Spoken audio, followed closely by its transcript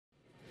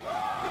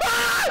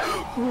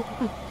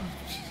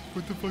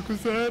What the fuck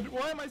was that?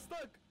 Why am I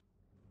stuck?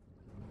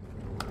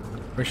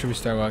 Where should we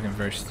start walking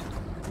first?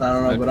 I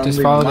don't know, but I'm just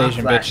leaving follow the my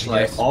Asian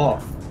flashlight bitch,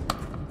 off.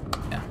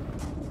 Yeah.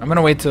 I'm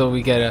gonna wait till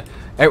we get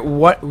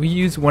what we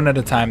use one at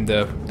a time.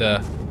 The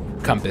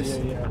compass.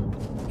 Yeah.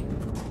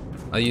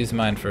 I'll use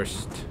mine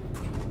first.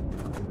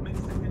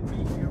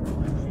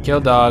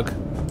 Kill dog.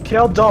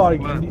 Kill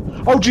dog.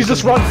 Oh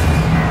Jesus, run!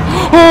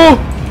 Oh!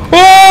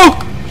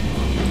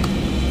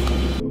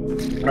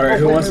 Alright,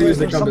 who wants to use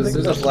the there's compass?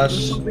 There's a something over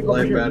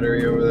flashlight here.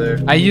 battery over there.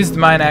 I used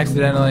mine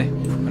accidentally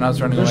when I was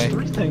running There's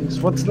away. 3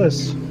 things. What's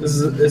this?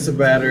 It's a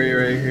battery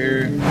right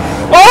here.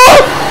 Oh!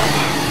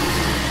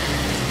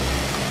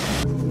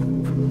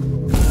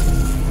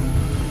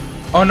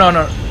 Oh no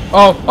no!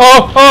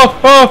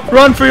 Oh!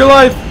 Run for your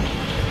life!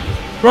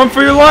 Run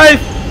for your life!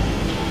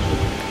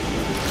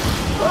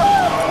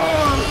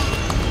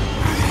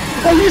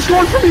 Oh, he's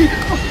going for me!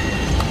 Oh,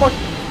 fuck!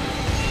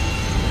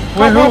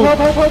 Wait, who?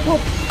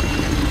 Help!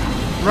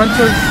 Run to...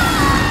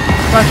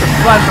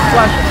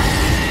 Flash him!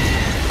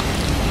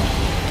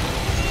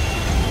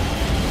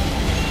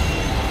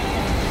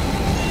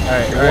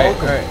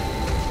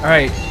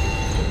 Alright.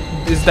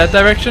 Is that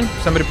direction?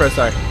 Somebody press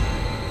R.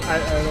 I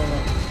don't know.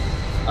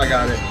 I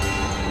got it.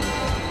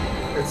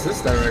 It's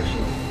this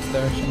direction. This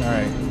direction?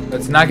 Alright.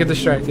 Let's not get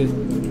distracted.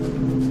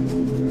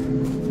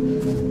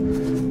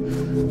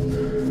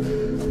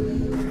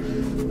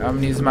 I'm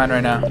gonna use mine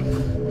right now.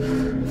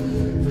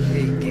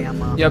 Hey,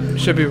 Gamma. Yep,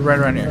 should be right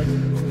around here.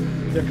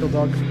 Yeah, kill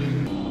dog.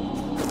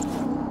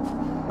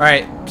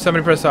 Alright,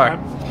 somebody press R.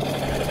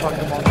 Fuck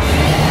him on.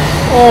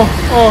 Oh!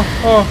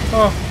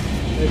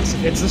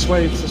 It's this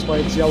way,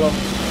 it's yellow.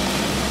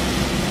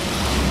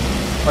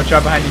 Watch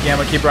out behind you,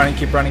 Gamma. Keep running.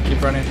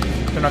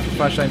 Turn off your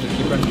flashlight and just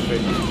keep running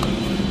straight.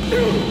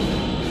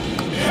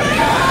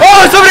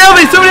 Oh!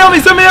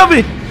 Somebody help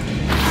me!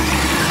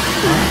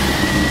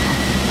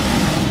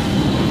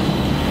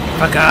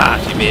 Fuck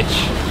off, you bitch.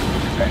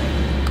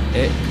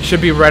 It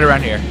should be right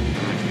around here.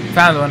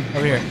 Found one.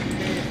 Over here.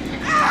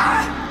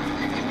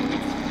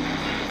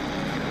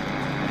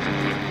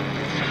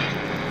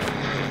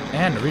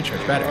 And a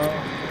recharge battery.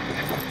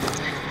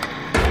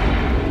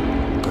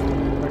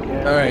 Okay.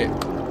 Alright.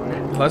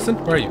 Lesson?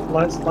 Where are you?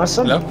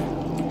 Lesson? Hello?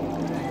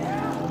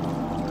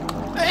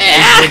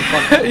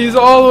 He's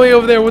all the way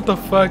over there. What the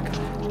fuck?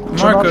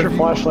 Turn off your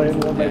flashlight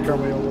and we'll make our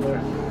way over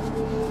there.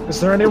 Is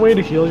there any way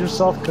to heal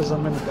yourself? Because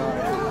I'm gonna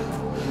die.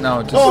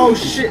 No, just... Oh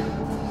shit!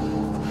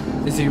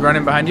 Is he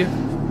running behind you?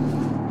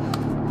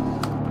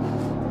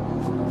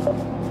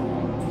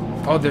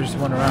 Oh, there's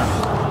one around.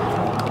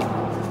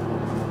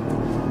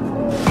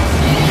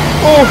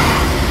 Oh!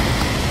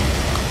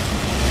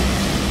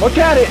 Look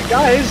at it,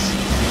 guys!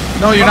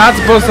 No, you're not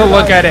supposed to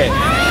look at it.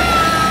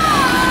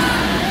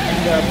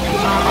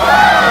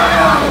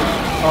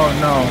 Oh I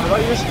no.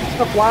 thought you were supposed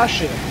to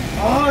flash it.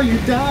 Oh, you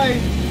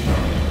died!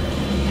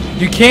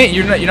 You can't.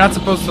 You're not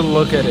supposed to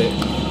look at it.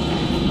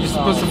 You're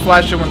supposed to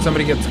flash it when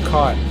somebody gets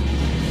caught.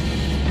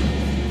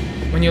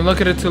 When you look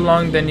at it too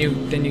long, then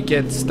you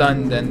get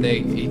stunned, and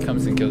he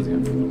comes and kills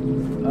you.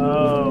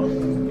 Oh.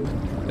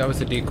 That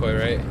was a decoy,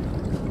 right?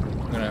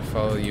 I'm gonna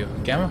follow you.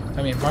 Gamma?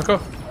 I mean, Marco?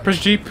 Press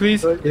G,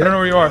 please. I don't know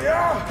where you are.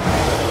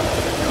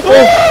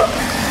 Oh!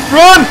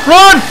 Run!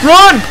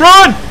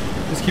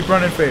 Just keep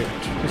running forward.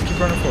 Just keep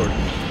running forward.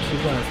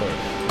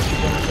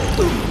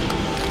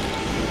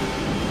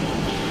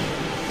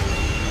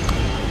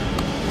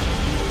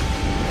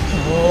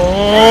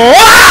 Oh!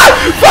 Ah!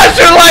 Flash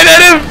your light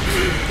at him!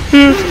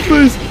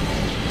 Please.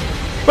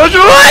 Flash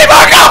your light,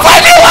 Marco!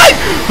 Flash your light!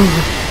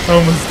 I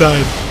almost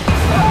died.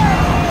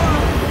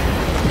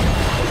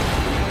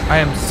 I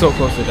am so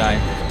close to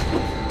dying.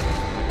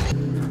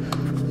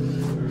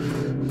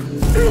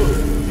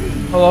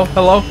 Hello?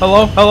 Come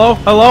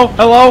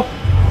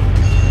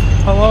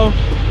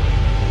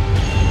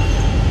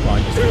on,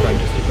 just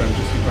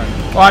keep running.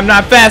 Oh, I'm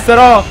not fast at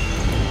all.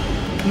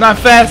 I'm not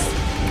fast.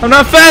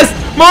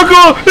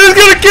 Marco, he's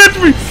gonna catch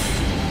me.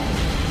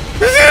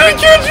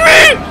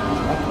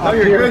 Oh,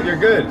 you're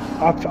good.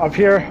 Up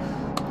here.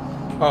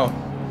 Oh,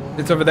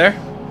 it's over there?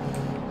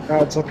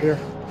 No, it's up here.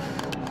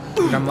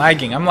 Dude, I'm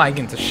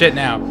lagging to shit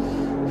now.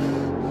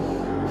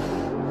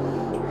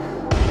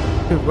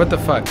 Dude, what the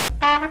fuck?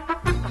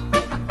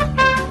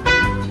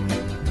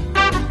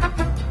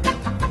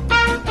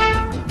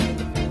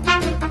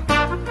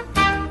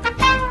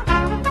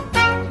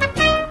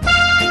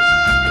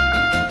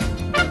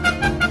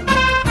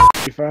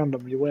 You found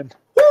him, you win.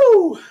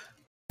 Woo!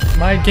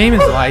 My game is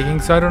lagging,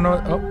 so I don't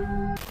know. Oh.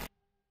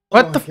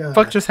 What the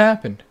fuck just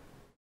happened?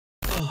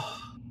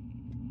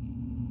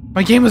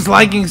 My game was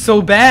lagging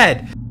so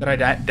bad. Did I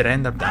die? Did I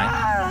end up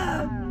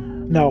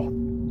dying? No.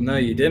 No,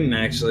 you didn't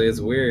actually. It's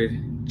weird.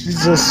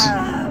 Jesus.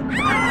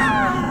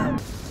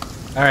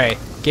 Alright.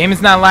 Game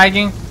is not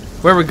lagging.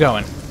 Where are we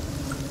going?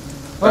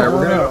 Alright,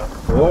 we're gonna...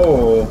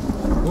 Whoa.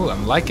 Ooh,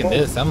 I'm liking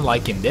this.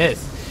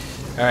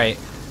 Alright.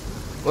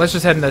 Let's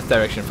just head in this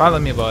direction. Follow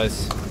me,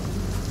 boys.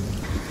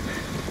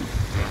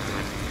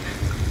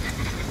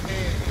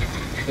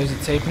 There's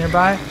a tape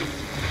nearby.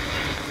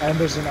 And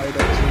there's an item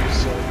too,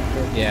 so...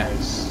 Yeah.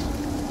 Nice.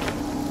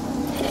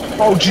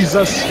 Oh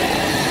Jesus!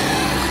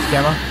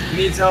 Gamma. He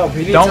needs help. He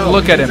needs Don't help.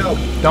 look He at him. needs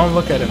help. Don't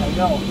look at him. I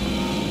know.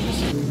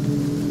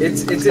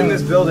 It's in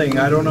this building.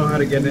 I don't know how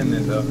to get in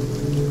it though.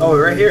 Oh,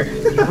 right here.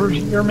 Over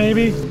here,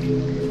 maybe?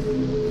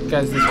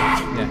 Guys, this way.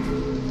 Yeah.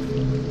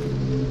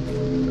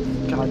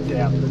 God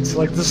damn. It's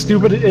like the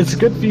stupid. It's a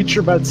good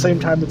feature, but at the same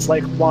time, it's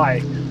like,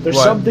 why? There's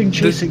What? something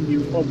chasing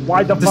you. But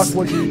why the This- fuck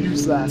would you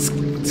use that?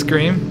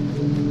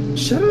 Scream?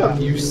 Shut up,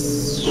 you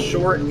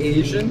short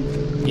Asian.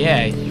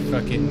 Yeah, you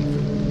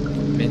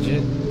fucking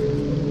midget.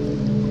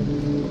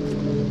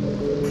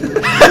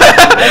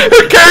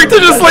 The character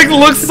just like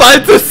looks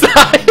side to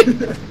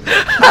side.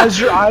 As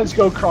your eyes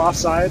go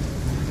cross-eyed.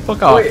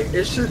 Fuck off. Wait,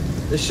 it should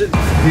be.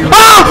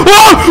 Ah!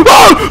 Oh!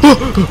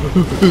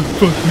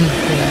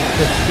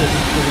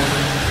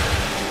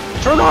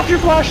 Turn off your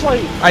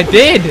flashlight. I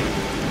did.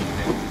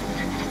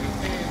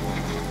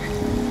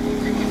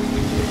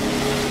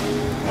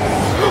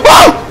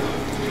 Oh!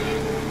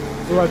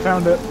 Oh, I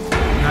found it.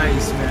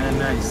 Nice, man,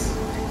 nice.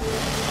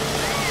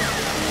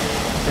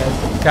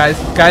 Guys,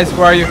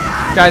 where are you?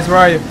 Guys, where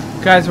are you?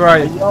 Guys, where are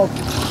I you? yelled.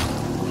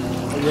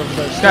 Are you over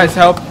there? Guys,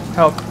 help!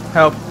 Help!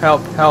 Help!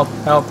 Help! Help!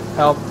 Help!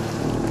 Help!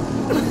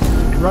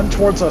 Run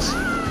towards us.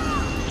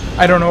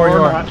 I don't know where Or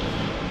you are. not.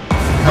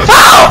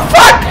 Oh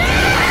fuck!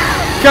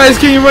 Guys,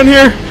 can you run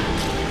here?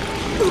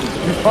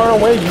 You're far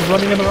away. You're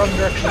running in the wrong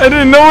direction. I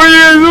didn't know where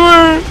you guys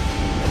were.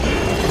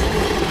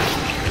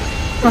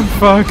 I'm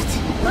fucked.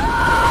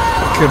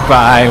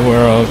 Goodbye,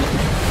 world.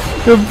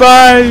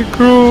 Goodbye,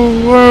 cruel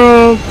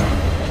world.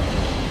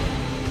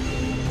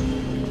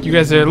 You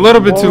guys are a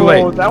little bit too Oh,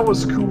 late. that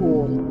was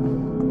cool.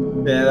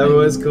 Yeah, that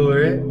was cool,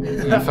 right?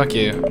 Yeah, fuck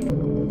you.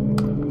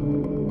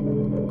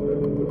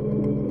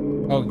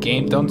 Oh,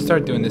 game, don't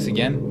start doing this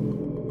again.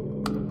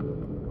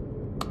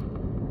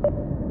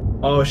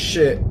 Oh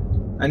shit.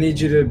 I need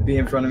you to be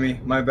in front of me.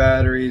 My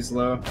battery's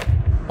low.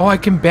 Oh, I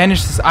can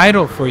banish this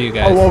idol for you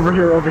guys. Oh, over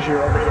here, over here,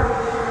 over here.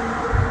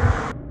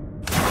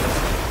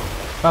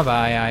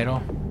 Bye-bye,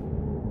 idol.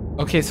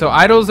 Okay, so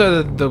idols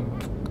are the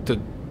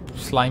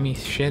slimy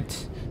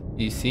shit.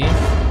 You see?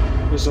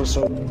 There's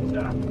also,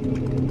 yeah.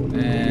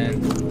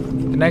 And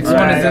the next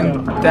one is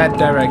in that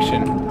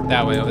direction.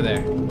 That way, over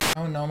there.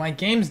 Oh no, my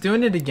game's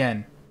doing it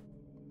again.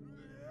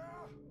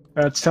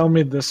 It's telling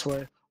me this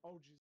way.